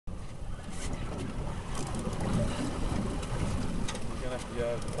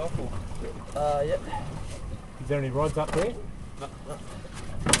Topple. Yep. Is there any rods up there? No.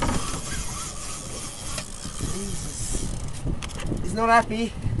 Jesus. He's not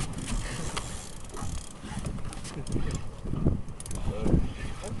happy.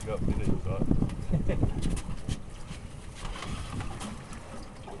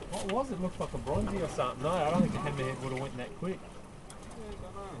 What was it? Looked like a bronzy or something. No, I don't think a hammerhead would have went that quick.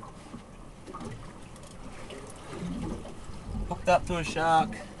 Hooked up to a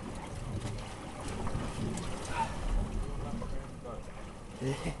shark.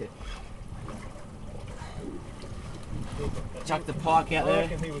 Chuck the pike out there. I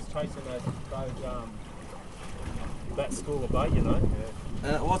reckon he was chasing that school of bait, you know. Yeah.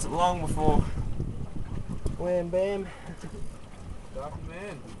 And it wasn't long before wham bam. Dark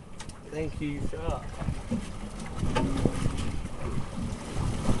man. Thank you, shark.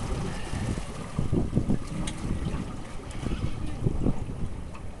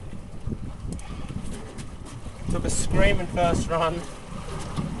 Took a screaming first run.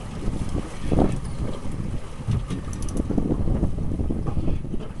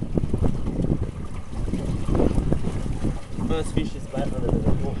 First fish is bad running in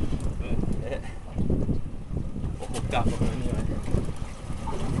the boat. Yeah. Or hooked up on it anyway.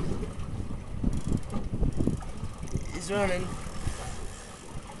 He's running.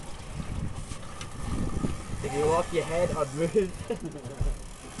 If you're off your head, I'd move.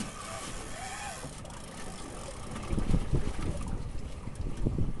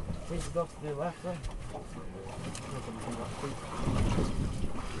 Where's the dogs to the left, though?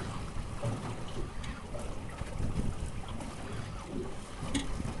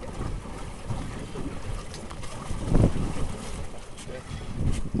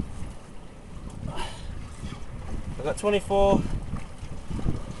 I've got 24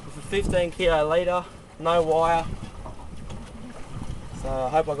 with a 15 kilo leader, no wire. So I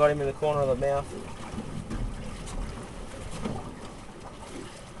hope I got him in the corner of the mouth.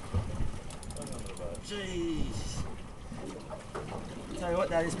 Jeez. Tell you what,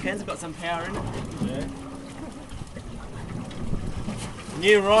 though, this pen's got some power in it. Yeah.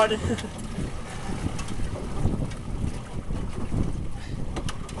 New rod. I'm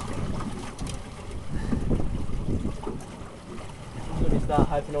going to start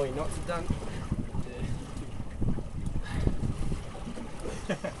hoping all your knots are done.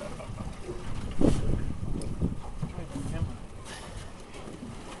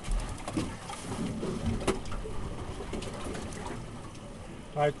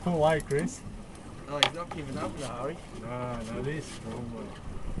 Hey, pull away, Chris. Oh, he's not giving up in a hurry. No, this is strong one.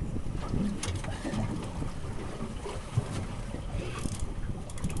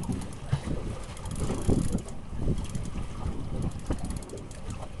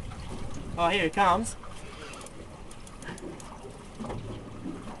 Oh, here he comes.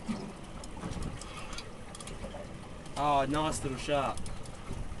 Oh, nice little shark.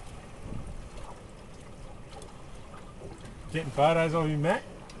 Getting photos of you, Matt?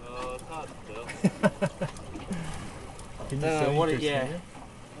 Oh, it's hard to tell. Can you Don't know see what it, Chris, yeah. can you?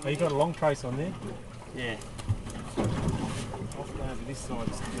 Oh, you got a long trace on there? Yeah. Off over this side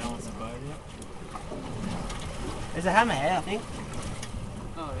just to balance the boat out. There's a hammerhead, I think.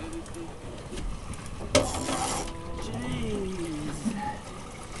 Oh, yeah, Jeez.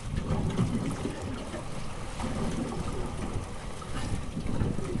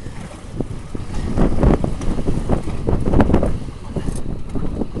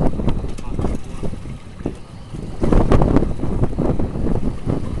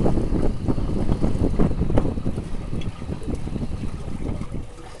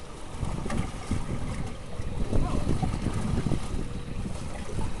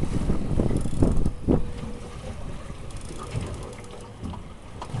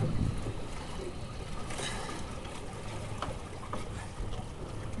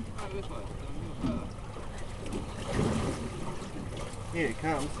 Here it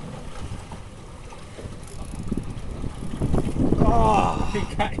comes. Oh, he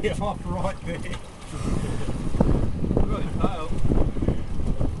cut you off right there. I've got his tail.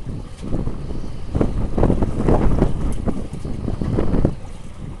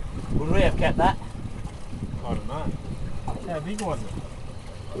 Would we have kept that? I don't know. How big was it?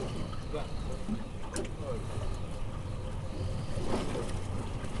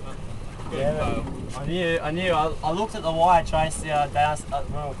 Yeah, I knew. I looked at the wire trace the other day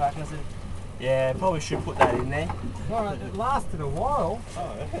when we were packing. I said, yeah, probably should put that in there. Well, it lasted a while.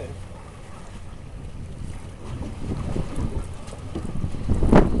 Oh, yeah.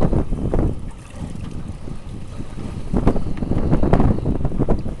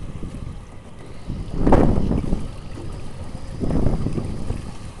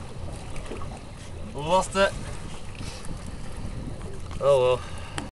 lost it. Oh well.